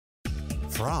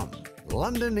From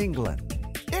London, England,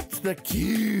 it's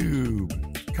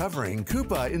theCUBE, covering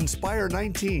Coupa Inspire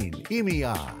 19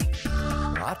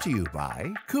 EMEA. Brought to you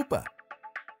by Coupa.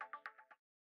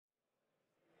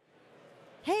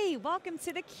 Hey, welcome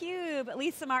to theCUBE.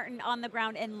 Lisa Martin on the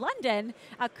ground in London,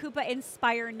 Coupa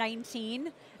Inspire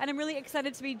 19. And I'm really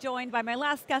excited to be joined by my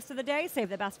last guest of the day, save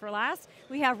the best for last.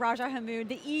 We have Raja Hammoud,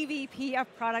 the EVP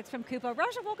of products from Coupa.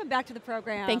 Raja, welcome back to the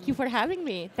program. Thank you for having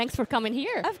me. Thanks for coming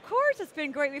here. Of course, it's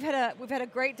been great. We've had a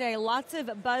great day. Lots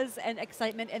of buzz and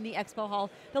excitement in the expo hall.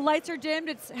 The lights are dimmed,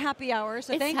 it's happy hour,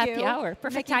 so thank you. It's happy hour,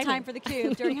 perfect making timing. time for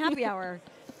theCUBE during happy hour.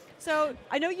 So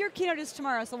I know your keynote is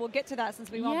tomorrow, so we'll get to that since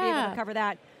we won't be able to cover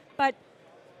that. But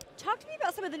talk to me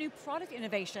about some of the new product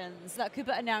innovations that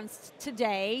Coupa announced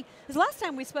today. Because last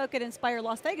time we spoke at Inspire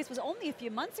Las Vegas was only a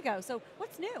few months ago, so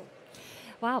what's new?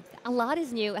 Wow, a lot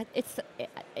is new.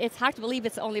 It's hard to believe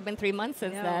it's only been 3 months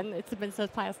since then. It's been so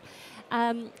fast.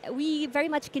 We very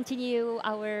much continue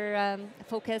our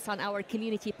focus on our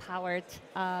community-powered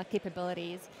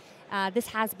capabilities. This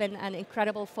has been an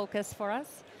incredible focus for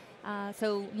us.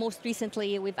 So most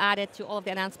recently, we've added to all of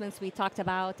the announcements we talked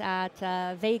about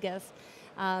at Vegas,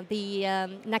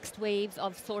 the next waves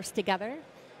of Source Together,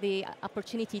 the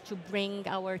opportunity to bring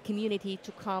our community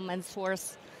to come and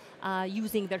source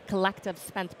using their collective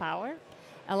spent power.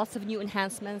 Lots of new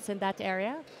enhancements in that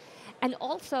area. And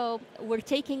also, we're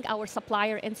taking our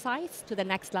supplier insights to the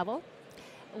next level.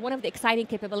 One of the exciting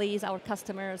capabilities our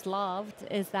customers loved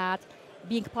is that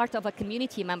being part of a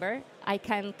community member, I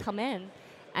can come in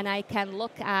and I can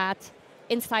look at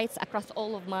insights across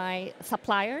all of my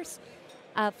suppliers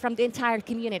from the entire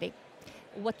community.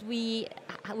 What we've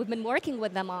been working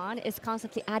with them on is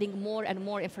constantly adding more and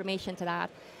more information to that.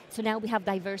 So now we have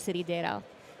diversity data.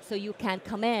 So you can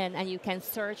come in and you can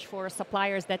search for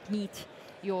suppliers that meet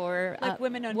your... Like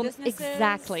women-owned businesses?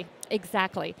 Exactly,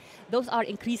 exactly. Those are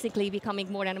increasingly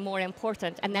becoming more and more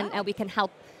important. And then we can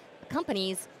help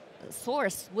companies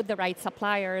source with the right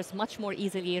suppliers much more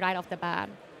easily right off the bat.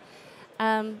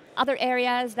 Other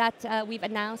areas that we've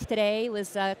announced today was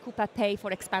Coupa Pay for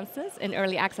Expenses in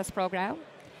Early Access program.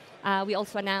 We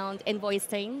also announced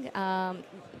invoicing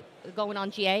going on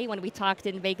GA. When we talked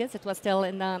in Vegas, it was still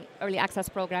in the Early Access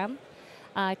program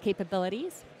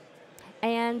capabilities.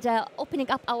 And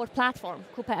opening up our platform,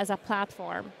 Coupa as a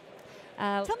platform.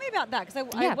 Tell me about that, because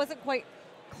I wasn't quite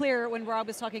clear when Rob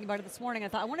was talking about it this morning. I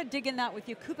thought, I want to dig in that with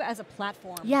you. Coupa as a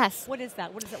platform. Yes. What is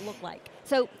that? What does it look like?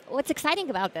 So what's exciting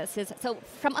about this is, so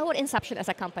from our inception as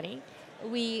a company,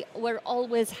 we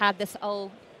always had this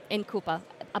in Coupa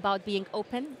about being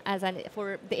open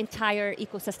for the entire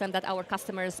ecosystem that our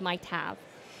customers might have.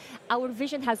 Our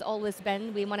vision has always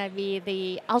been, we want to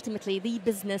be ultimately the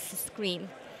business screen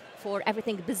for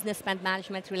everything business spend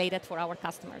management related for our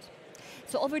customers.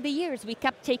 So over the years, we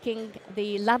kept taking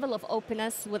the level of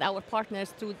openness with our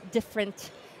partners through different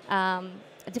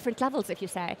levels,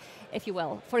 if you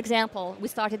will. For example, we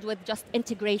started with just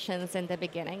integrations in the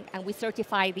beginning, and we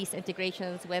certify these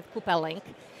integrations with Coupa Link.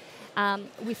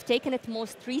 We've taken it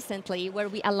most recently where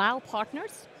we allow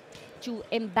partners to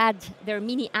embed their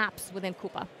mini apps within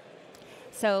Coupa.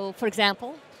 So, for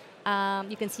example,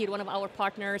 you can see one of our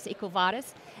partners,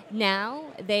 EcoVadis. Now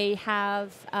they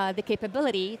have the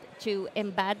capability to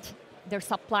embed their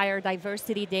supplier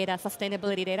diversity data,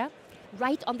 sustainability data,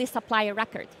 right on the supplier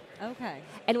record. Okay.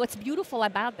 And what's beautiful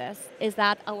about this is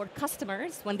that our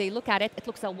customers, when they look at it, it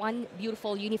looks like one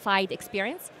beautiful unified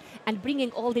experience and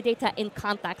bringing all the data in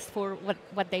context for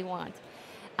what they want.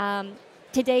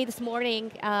 Today, this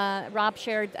morning, Rob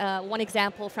shared one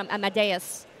example from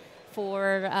Amadeus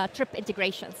for trip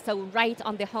integration. So right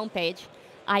on the homepage,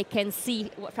 I can see,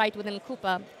 right within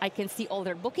Coupa, I can see all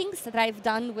their bookings that I've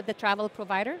done with the travel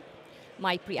provider,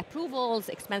 my pre-approvals,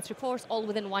 expense reports, all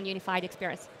within one unified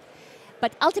experience.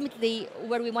 But ultimately,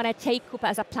 where we want to take Coupa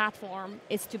as a platform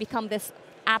is to become this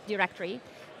app directory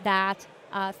that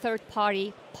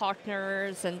third-party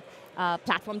partners and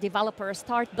platform developers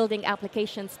start building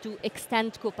applications to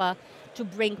extend Coupa to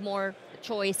bring more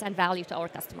choice and value to our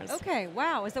customers. Okay,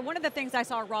 wow. So one of the things I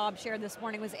saw Rob share this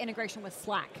morning was integration with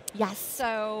Slack. Yes.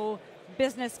 So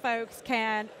business folks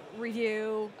can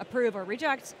review, approve, or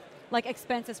reject, like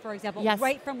expenses, for example,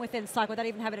 right from within Slack without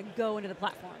even having to go into the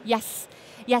platform. Yes,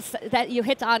 yes, that you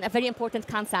hit on a very important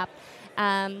concept,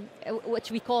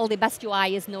 which we call the best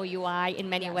UI is no UI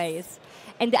in many ways.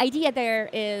 And the idea there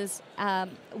is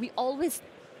we always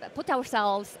put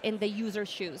ourselves in the user's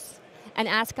shoes and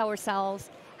ask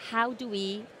ourselves, how do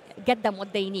we get them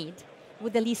what they need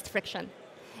with the least friction?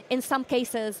 In some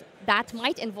cases, that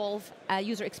might involve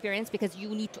user experience because you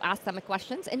need to ask them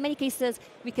questions. In many cases,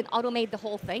 we can automate the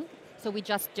whole thing, so we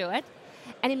just do it.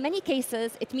 And in many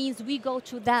cases, it means we go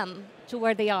to them, to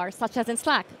where they are, such as in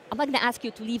Slack. I'm not going to ask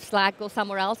you to leave Slack, go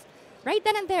somewhere else. Right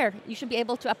then and there, you should be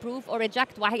able to approve or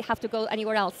reject. Why have to go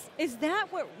anywhere else? Is that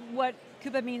what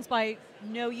Coupa means by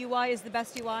no UI is the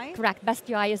best UI? Correct, best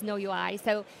UI is no UI.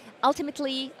 So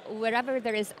ultimately, wherever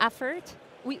there is effort,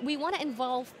 we want to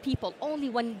involve people only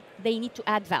when they need to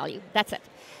add value, that's it.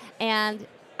 And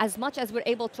as much as we're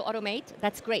able to automate,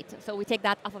 that's great. So we take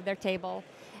that off of their table.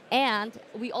 And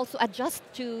we also adjust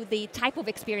to the type of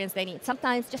experience they need.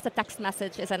 Sometimes just a text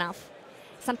message is enough.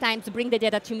 Sometimes bring the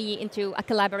data to me into a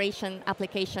collaboration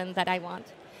application that I want.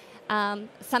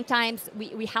 Sometimes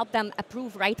we help them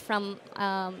approve right from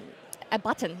a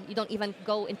button. You don't even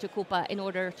go into Coupa in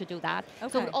order to do that.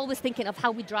 Okay. So we're always thinking of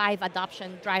how we drive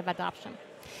adoption.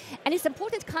 And it's an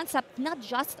important concept not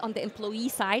just on the employee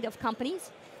side of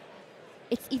companies,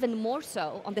 it's even more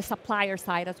so on the supplier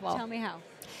side as well. Tell me how.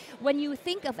 When you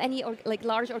think of any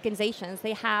large organizations,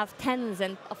 they have tens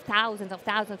of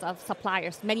thousands of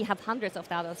suppliers. Many have hundreds of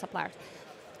thousands of suppliers.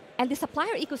 And the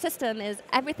supplier ecosystem is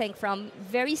everything from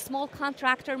very small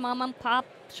contractor, mom and pop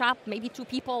shop, maybe 2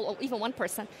 people or even 1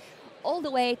 person, all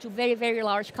the way to very, very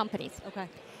large companies. Okay.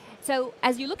 So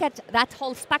as you look at that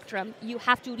whole spectrum, you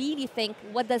have to really think,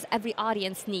 what does every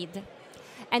audience need?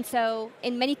 And so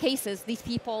in many cases, these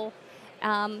people,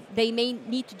 they may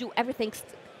need to do everything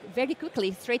very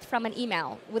quickly, straight from an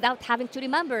email, without having to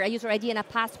remember a user ID and a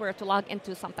password to log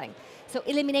into something. So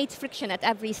eliminates friction at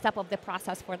every step of the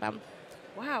process for them.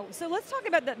 Wow, so let's talk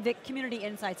about the community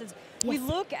insights. Yes. We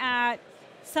look at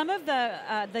some of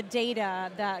the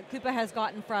data that Coupa has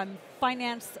gotten from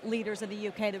finance leaders in the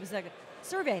UK. There was a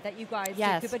survey that you guys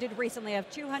Coupa did recently of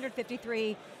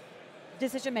 253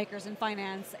 decision makers in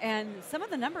finance, and some of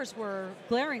the numbers were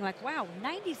glaring, like, wow,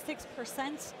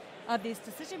 96% of these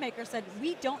decision makers said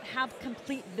we don't have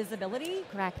complete visibility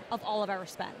of all of our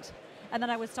spend. And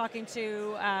then I was talking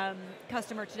to a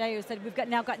customer today who said we've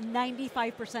now got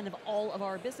 95% of all of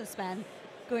our business spend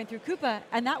going through Coupa,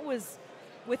 and that was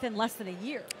within less than a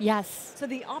year. Yes. So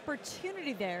the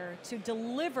opportunity there to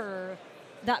deliver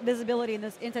that visibility and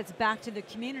those insights back to the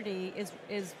community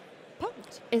is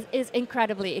potent. Is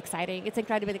incredibly exciting. It's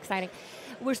incredibly exciting.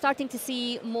 We're starting to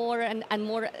see more and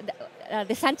more,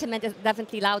 the sentiment is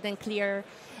definitely loud and clear,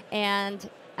 and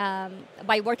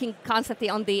by working constantly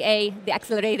on the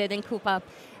accelerated in Coupa,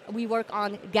 we work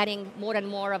on getting more and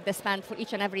more of the spend for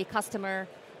each and every customer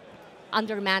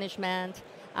under management.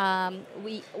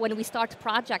 When we start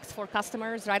projects for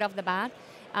customers right off the bat,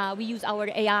 we use our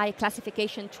AI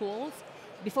classification tools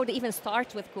before they even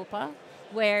start with Coupa,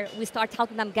 where we start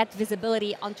helping them get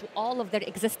visibility onto all of their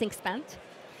existing spend,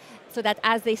 so that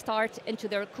as they start into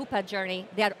their Coupa journey,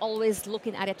 they are always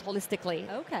looking at it holistically.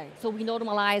 Okay. So we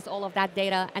normalize all of that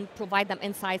data and provide them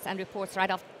insights and reports right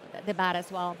off the bat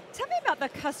as well. Tell me about the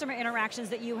customer interactions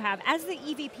that you have. As the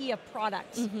EVP of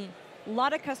product, a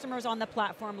lot of customers on the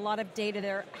platform, a lot of data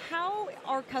there. How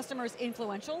are customers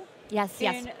influential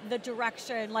in the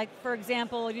direction? Like, for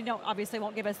example, obviously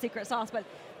won't give us secret sauce, but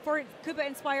for Coupa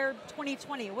Inspire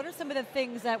 2020, what are some of the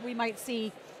things that we might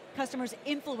see customers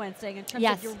influencing in terms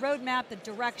of your roadmap, the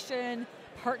direction,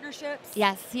 partnerships?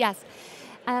 Yes.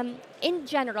 In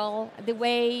general, the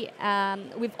way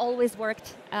we've always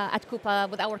worked at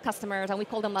Coupa with our customers, and we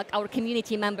call them like our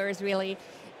community members really,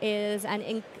 is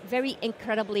a very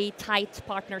incredibly tight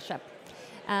partnership.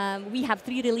 We have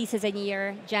 3 releases a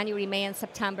year, January, May, and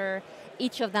September,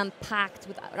 each of them packed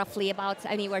with roughly about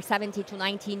anywhere 70 to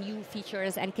 90 new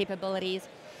features and capabilities.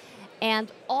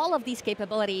 And all of these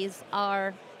capabilities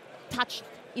are touched,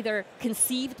 either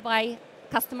conceived by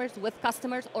customers, with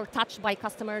customers, or touched by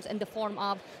customers in the form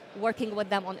of working with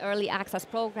them on early access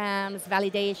programs,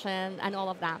 validation, and all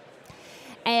of that.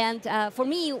 And for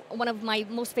me, one of my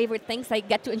most favorite things I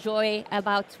get to enjoy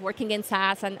about working in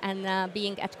SaaS and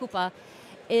being at Coupa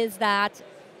is that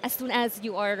as soon as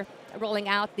you are rolling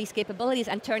out these capabilities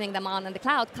and turning them on in the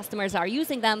cloud, customers are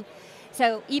using them.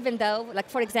 So even though, like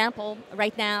for example,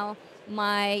 right now,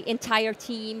 my entire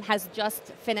team has just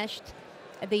finished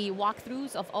the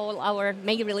walkthroughs of all our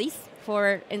May release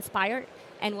for Inspire,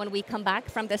 and when we come back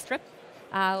from this trip,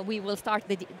 we will start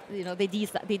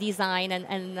the design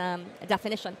and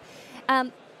definition.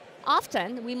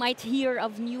 Often, we might hear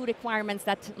of new requirements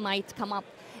that might come up,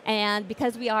 and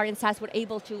because we are in SaaS, we're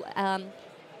able to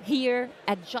hear,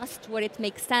 adjust where it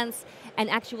makes sense,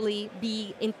 and actually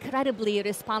be incredibly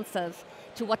responsive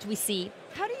to what we see.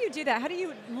 How do you do that? How do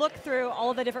you look through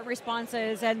all the different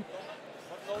responses and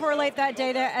correlate that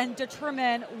data and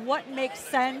determine what makes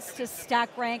sense to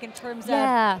stack rank in terms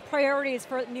of priorities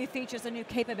for new features and new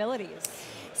capabilities?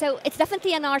 So it's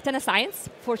definitely an art and a science,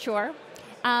 for sure.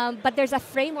 But there's a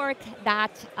framework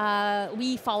that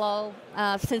we follow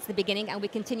since the beginning, and we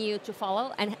continue to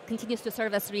follow, and continues to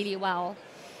serve us really well,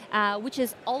 which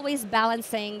is always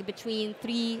balancing between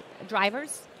three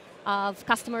drivers of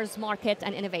customers, market,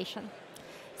 and innovation.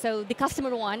 So the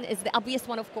customer one is the obvious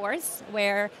one, of course,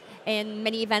 where in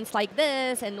many events like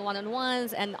this, and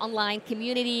one-on-ones, and online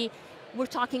community, we're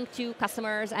talking to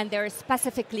customers and they're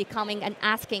specifically coming and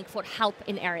asking for help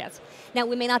in areas. Now,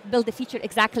 we may not build the feature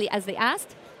exactly as they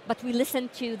asked, but we listen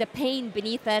to the pain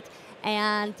beneath it,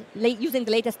 and using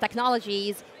the latest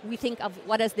technologies, we think of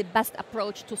what is the best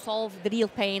approach to solve the real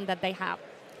pain that they have.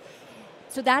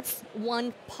 So that's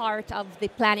one part of the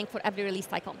planning for every release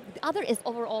cycle. The other is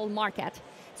overall market.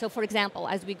 So for example,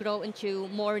 as we grow into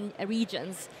more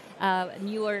regions,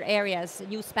 newer areas,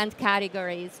 new spend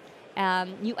categories,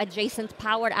 new adjacent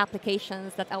powered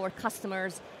applications that our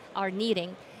customers are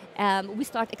needing, we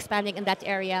start expanding in that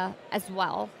area as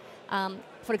well.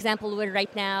 For example, we're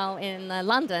right now in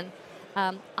London.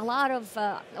 A lot of,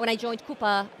 when I joined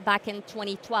Coupa back in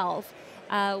 2012,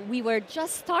 we were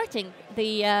just starting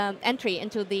the entry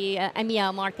into the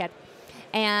EMEA market.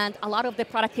 And a lot of the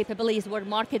product capabilities were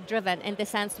market-driven in the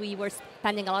sense we were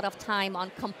spending a lot of time on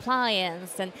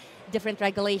compliance and different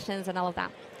regulations and all of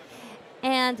that.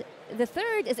 And the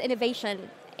third is innovation.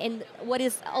 And what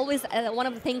is always one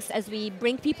of the things as we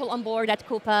bring people on board at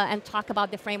Coupa and talk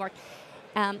about the framework,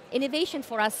 innovation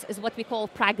for us is what we call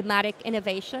pragmatic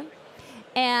innovation.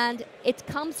 And it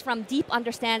comes from deep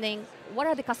understanding what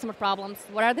are the customer problems,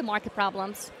 what are the market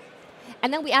problems,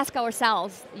 and then we ask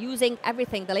ourselves, using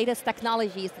everything, the latest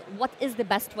technologies, what is the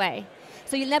best way?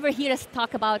 So you'll never hear us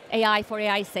talk about AI for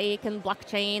AI's sake and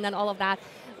blockchain and all of that.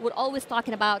 We're always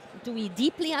talking about, do we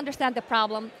deeply understand the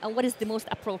problem and what is the most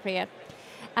appropriate?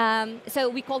 So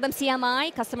we call them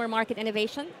CMI, Customer Market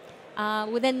Innovation.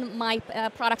 Within my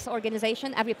products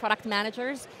organization, every product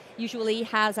manager usually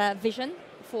has a vision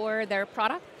for their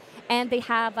product, and they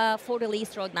have a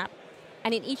 4-release roadmap.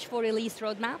 And in each 4-release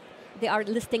roadmap, they are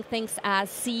listing things as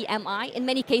CMI. In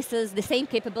many cases, the same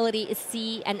capability is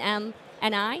C and M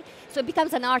and I. So it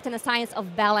becomes an art and a science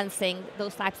of balancing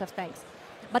those types of things.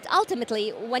 But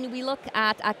ultimately, when we look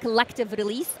at a collective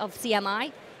release of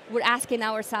CMI, we're asking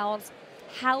ourselves,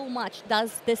 how much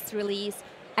does this release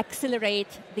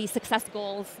accelerate the success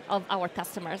goals of our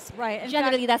customers? Right.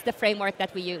 Generally, that's the framework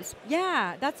that we use.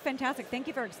 Yeah, that's fantastic. Thank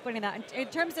you for explaining that. In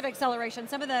terms of acceleration,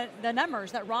 some of the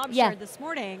numbers that Rob shared this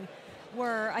morning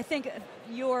were, I think,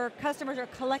 your customers are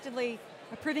collectively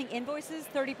approving invoices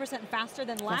 30% faster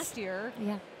than last year.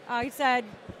 Yeah. He said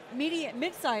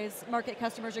mid-size market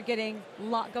customers are going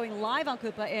live on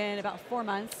Coupa in about 4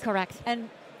 months. Correct. And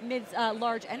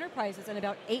large enterprises in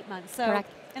about 8 months. So, correct.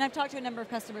 And I've talked to a number of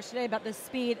customers today about the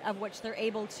speed of which they're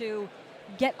able to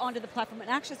get onto the platform and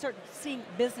actually start seeing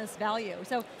business value.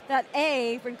 So that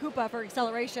A from Coupa for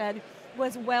acceleration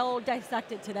was well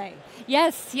dissected today.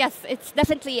 Yes, it's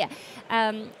definitely,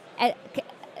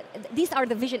 these are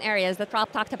the vision areas that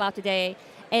Rob talked about today,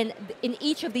 and in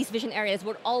each of these vision areas,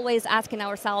 we're always asking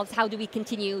ourselves, how do we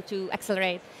continue to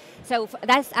accelerate? So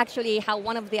that's actually how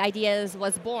one of the ideas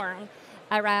was born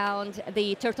around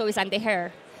the tortoise and the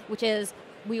hare, which is,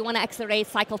 we want to accelerate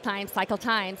cycle times,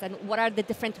 and what are the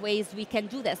different ways we can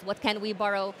do this? What can we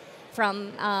borrow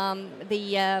from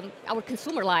our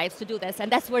consumer lives to do this?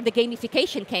 And that's where the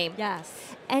gamification came.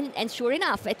 Yes. And sure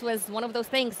enough, it was one of those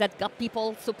things that got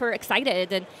people super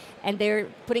excited, and they're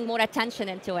putting more attention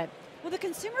into it. Well, the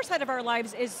consumer side of our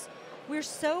lives is, we're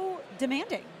so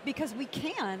demanding because we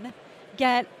can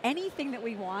get anything that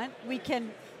we want. We can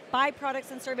buy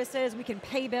products and services, we can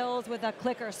pay bills with a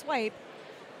click or a swipe.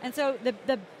 And so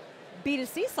the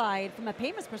B2C side, from a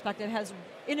payments perspective, has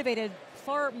innovated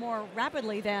far more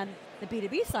rapidly than the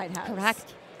B2B side has.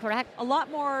 Correct. A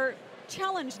lot more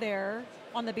challenge there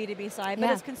on the B2B side, but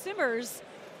as consumers,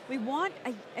 we want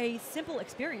a simple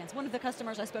experience. One of the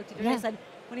customers I spoke to today said,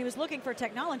 when he was looking for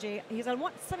technology, he said, I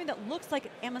want something that looks like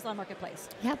Amazon Marketplace.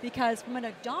 Because from an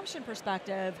adoption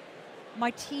perspective, my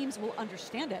teams will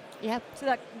understand it. So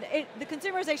that the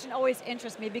consumerization always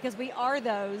interests me, because we are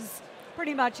those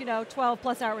pretty much 12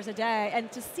 plus hours a day, and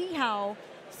to see how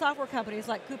software companies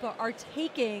like Coupa are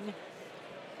taking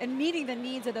and meeting the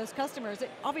needs of those customers,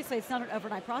 obviously it's not an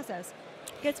overnight process,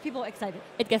 gets people excited.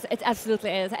 It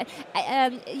absolutely is.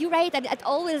 You're right, and it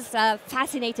always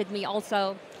fascinated me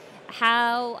also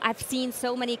how I've seen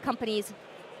so many companies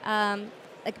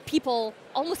like people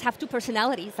almost have two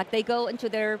personalities. Like they go into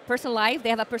their personal life, they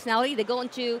have a personality, they go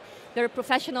into their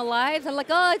professional lives and like,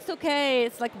 oh, it's okay,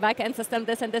 it's like back-end system,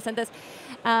 this and this and this.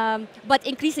 But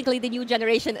increasingly the new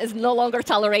generation is no longer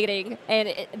tolerating,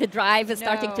 and the drive is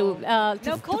starting to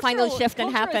finally shift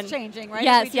and happen. Culture is changing, right?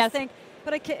 Yes, we just think,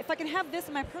 but if I can have this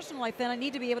in my personal life, then I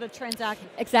need to be able to transact.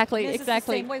 Exactly, this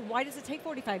exactly. Is the same way. Why does it take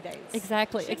 45 days?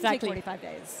 Exactly, Shouldn't exactly. take 45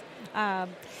 days.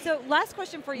 So last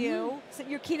question for you. So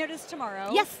your keynote is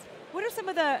tomorrow. Yes. What are some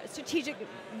of the strategic,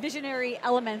 visionary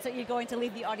elements that you're going to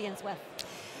leave the audience with?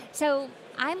 So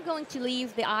I'm going to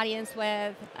leave the audience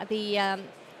with the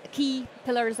key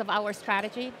pillars of our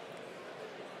strategy,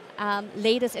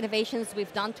 latest innovations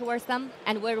we've done towards them,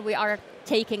 and where we are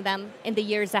taking them in the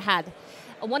years ahead.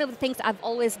 One of the things I've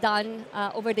always done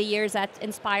over the years at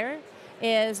Inspire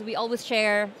is we always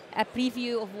share a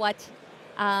preview of what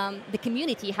the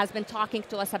community has been talking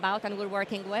to us about and we're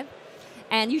working with.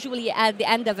 And usually at the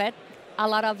end of it, a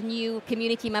lot of new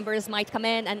community members might come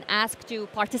in and ask to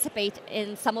participate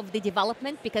in some of the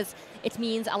development because it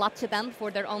means a lot to them for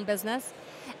their own business.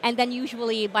 And then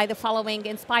usually by the following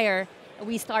Inspire,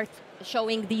 we start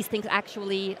showing these things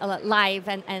actually live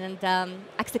and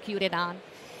executed on.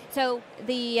 So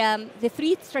the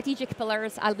three strategic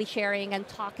pillars I'll be sharing and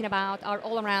talking about are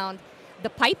all around the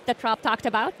pipe that Rob talked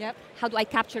about. Yep. How do I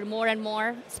capture more and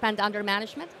more spend under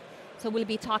management? So we'll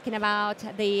be talking about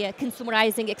the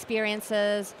consumerizing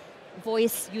experiences,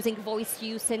 using voice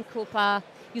use in Coupa,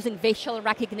 using facial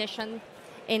recognition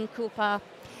in Coupa.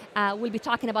 We'll be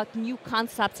talking about new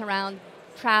concepts around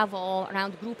travel,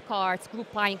 around group cards,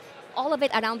 group buying, all of it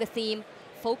around the theme,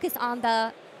 focus on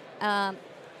the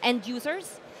end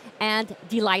users and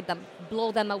delight them,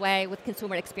 blow them away with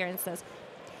consumer experiences.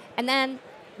 And then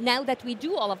now that we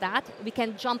do all of that, we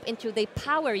can jump into the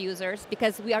power users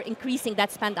because we are increasing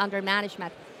that spend under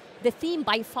management. The theme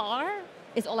by far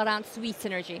is all around sweet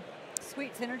synergy.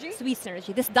 Sweet synergy? Sweet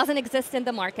synergy. This doesn't exist in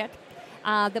the market.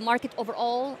 The market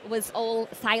overall was all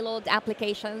siloed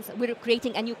applications. We're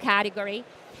creating a new category.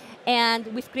 And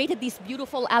we've created these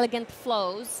beautiful, elegant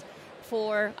flows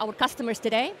for our customers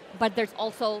today, but there's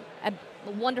also a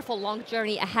wonderful long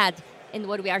journey ahead in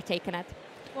what we are taking it.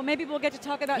 Well, maybe we'll get to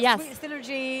talk about sweet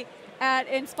synergy at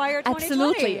Inspire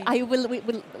 2020. Absolutely. We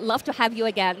will love to have you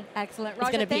again. Excellent. It's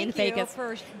going to be in Vegas.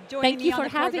 For joining me on the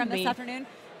program this me. afternoon.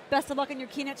 Best of luck in your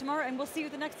keynote tomorrow, and we'll see you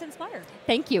at the next Inspire.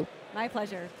 Thank you. My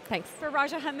pleasure. Thanks. For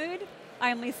Raja Hammoud,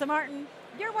 I'm Lisa Martin.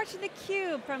 You're watching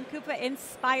theCUBE from Coupa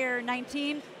Inspire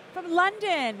 19 from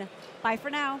London. Bye for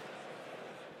now.